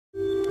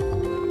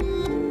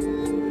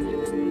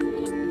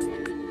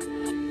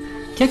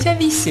CATIA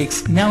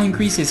V6 now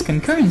increases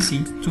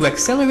concurrency to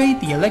accelerate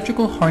the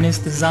electrical harness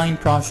design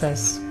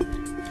process.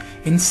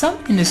 In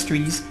some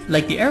industries,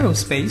 like the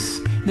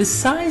aerospace, the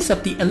size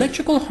of the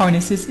electrical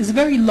harnesses is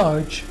very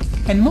large,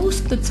 and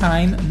most of the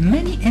time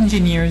many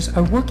engineers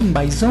are working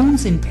by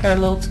zones in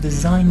parallel to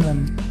design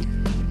them.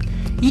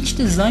 Each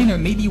designer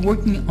may be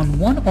working on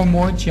one or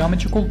more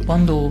geometrical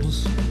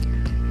bundles.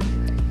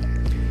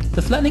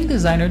 The Flattening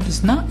Designer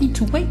does not need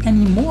to wait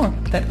anymore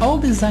that all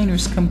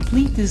designers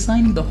complete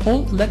designing the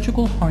whole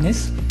electrical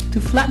harness to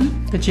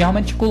flatten the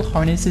geometrical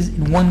harnesses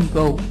in one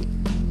go.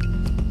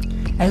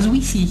 As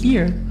we see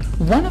here,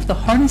 one of the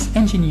harness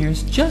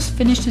engineers just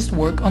finished his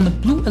work on the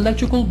blue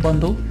electrical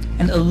bundle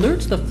and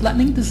alerts the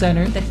Flattening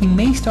Designer that he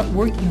may start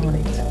working on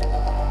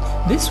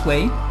it. This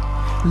way,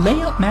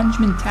 layout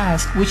management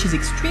task, which is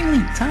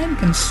extremely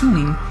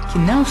time-consuming,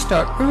 can now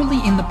start early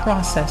in the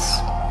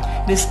process.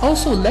 It is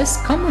also less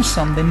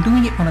cumbersome than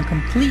doing it on a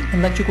complete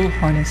electrical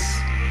harness.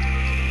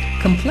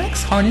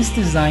 Complex harness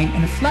design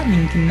and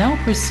flattening can now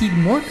proceed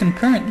more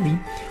concurrently,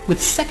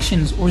 with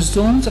sections or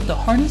zones of the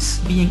harness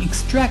being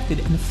extracted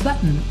and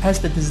flattened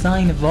as the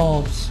design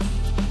evolves.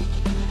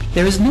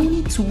 There is no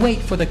need to wait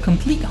for the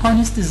complete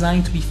harness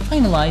design to be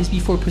finalized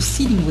before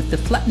proceeding with the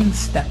flattening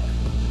step.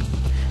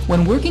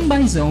 When working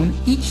by zone,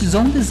 each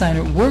zone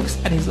designer works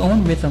at his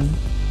own rhythm.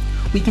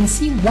 We can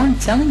see one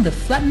telling the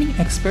flattening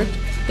expert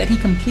that he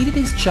completed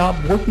his job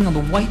working on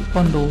the white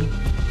bundle.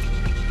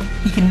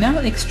 He can now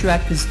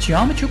extract this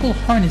geometrical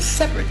harness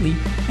separately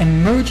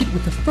and merge it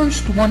with the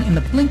first one in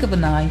the blink of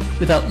an eye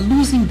without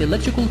losing the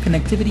electrical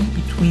connectivity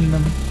between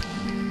them.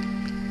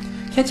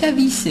 CATIA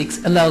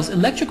V6 allows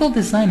electrical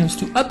designers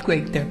to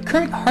upgrade their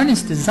current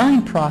harness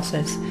design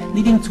process,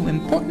 leading to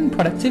important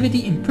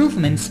productivity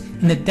improvements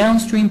in the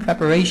downstream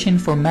preparation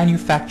for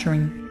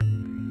manufacturing.